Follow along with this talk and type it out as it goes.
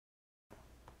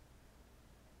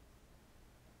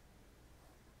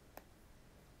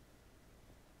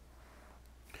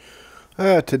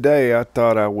Today I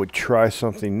thought I would try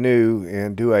something new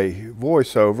and do a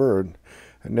voiceover and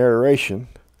a narration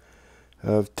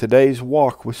of today's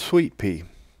walk with Sweet Pea.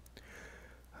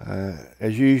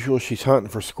 As usual, she's hunting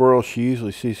for squirrels. She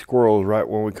usually sees squirrels right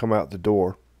when we come out the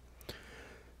door.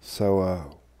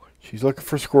 So she's looking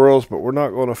for squirrels, but we're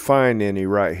not going to find any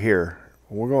right here.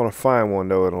 We're going to find one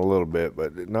though in a little bit,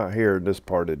 but not here in this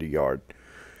part of the yard.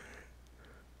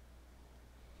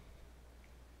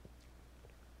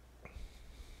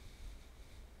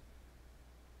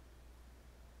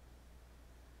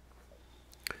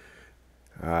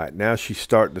 Alright, now she's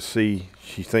starting to see,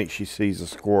 she thinks she sees a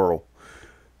squirrel.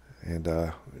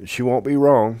 And she won't be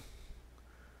wrong.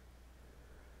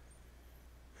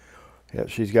 Yep,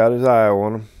 she's got his eye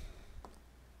on him.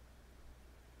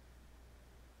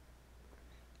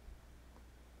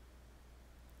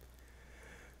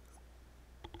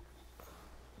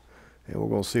 And we're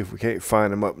going to see if we can't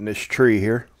find him up in this tree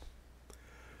here.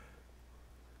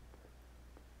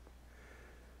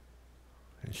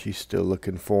 And she's still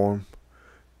looking for him.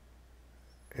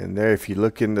 And there, if you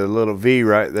look in the little V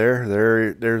right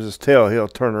there's his tail. He'll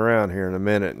turn around here in a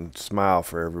minute and smile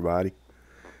for everybody.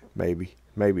 Maybe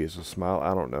it's a smile.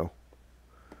 I don't know.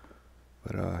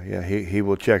 But yeah, he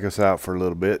will check us out for a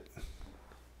little bit.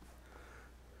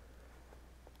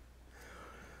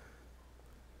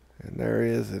 And there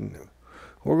he is. And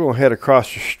we're going to head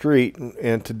across the street.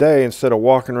 And today, instead of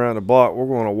walking around the block, we're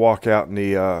going to walk out in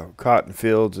the cotton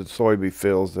fields and soybean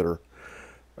fields that are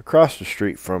across the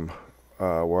street from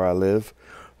where I live.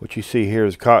 What you see here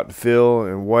is cotton field,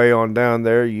 and way on down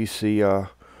there you see that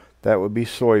would be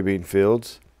soybean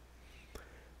fields.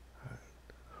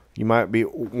 You might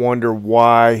wonder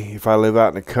why, if I live out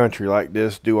in the country like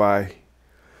this, do I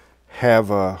have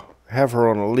her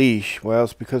on a leash? Well,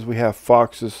 it's because we have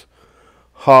foxes,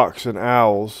 hawks, and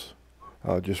owls.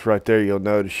 Just right there you'll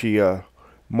notice she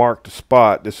marked a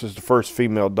spot. This is the first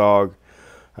female dog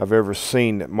I've ever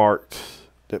seen that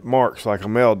marks like a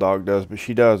male dog does, but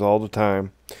she does all the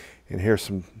time. And here's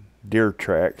some deer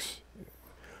tracks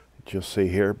that you'll see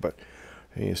here, but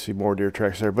you see more deer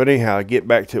tracks there. But anyhow, I get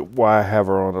back to why I have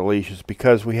her on a leash. It's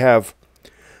because we have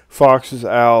foxes,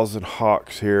 owls, and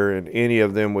hawks here, and any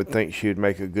of them would think she would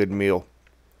make a good meal.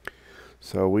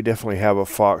 So we definitely have a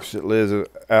fox that lives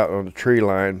out on the tree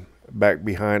line back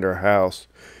behind our house,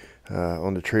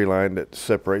 on the tree line that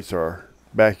separates our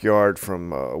backyard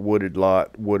from a wooded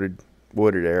lot, wooded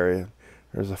area.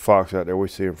 There's a fox out there. We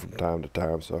see him from time to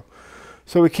time. So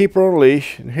we keep her on a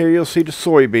leash. And here you'll see the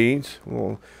soybeans.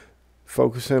 We'll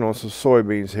focus in on some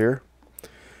soybeans here.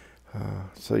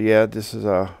 So yeah, this is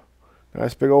a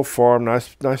nice big old farm.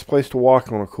 Nice place to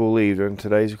walk on a cool evening.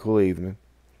 Today's a cool evening.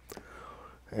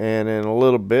 And in a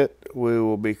little bit, we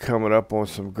will be coming up on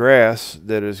some grass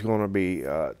that is going to be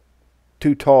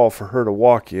too tall for her to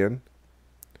walk in.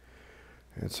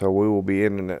 And so we will be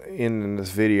ending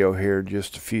this video here in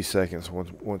just a few seconds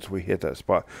once we hit that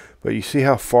spot. But you see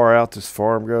how far out this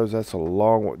farm goes? That's a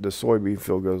long way. The soybean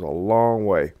field goes a long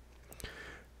way.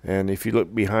 And if you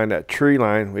look behind that tree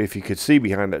line, if you could see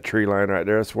behind that tree line right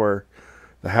there, that's where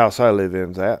the house I live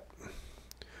in is at.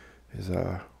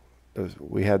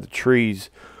 We had the trees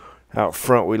out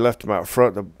front. We left them out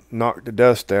front to knock the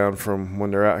dust down from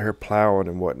when they're out here plowing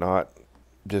and whatnot.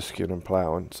 Just get them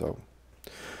plowing.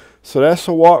 So that's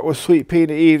a walk with Sweet Pea in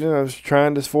the evening. I was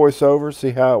trying this voiceover,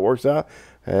 see how it works out.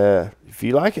 If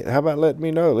you like it, how about letting me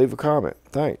know? Leave a comment.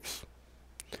 Thanks.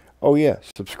 Oh yeah,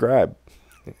 subscribe.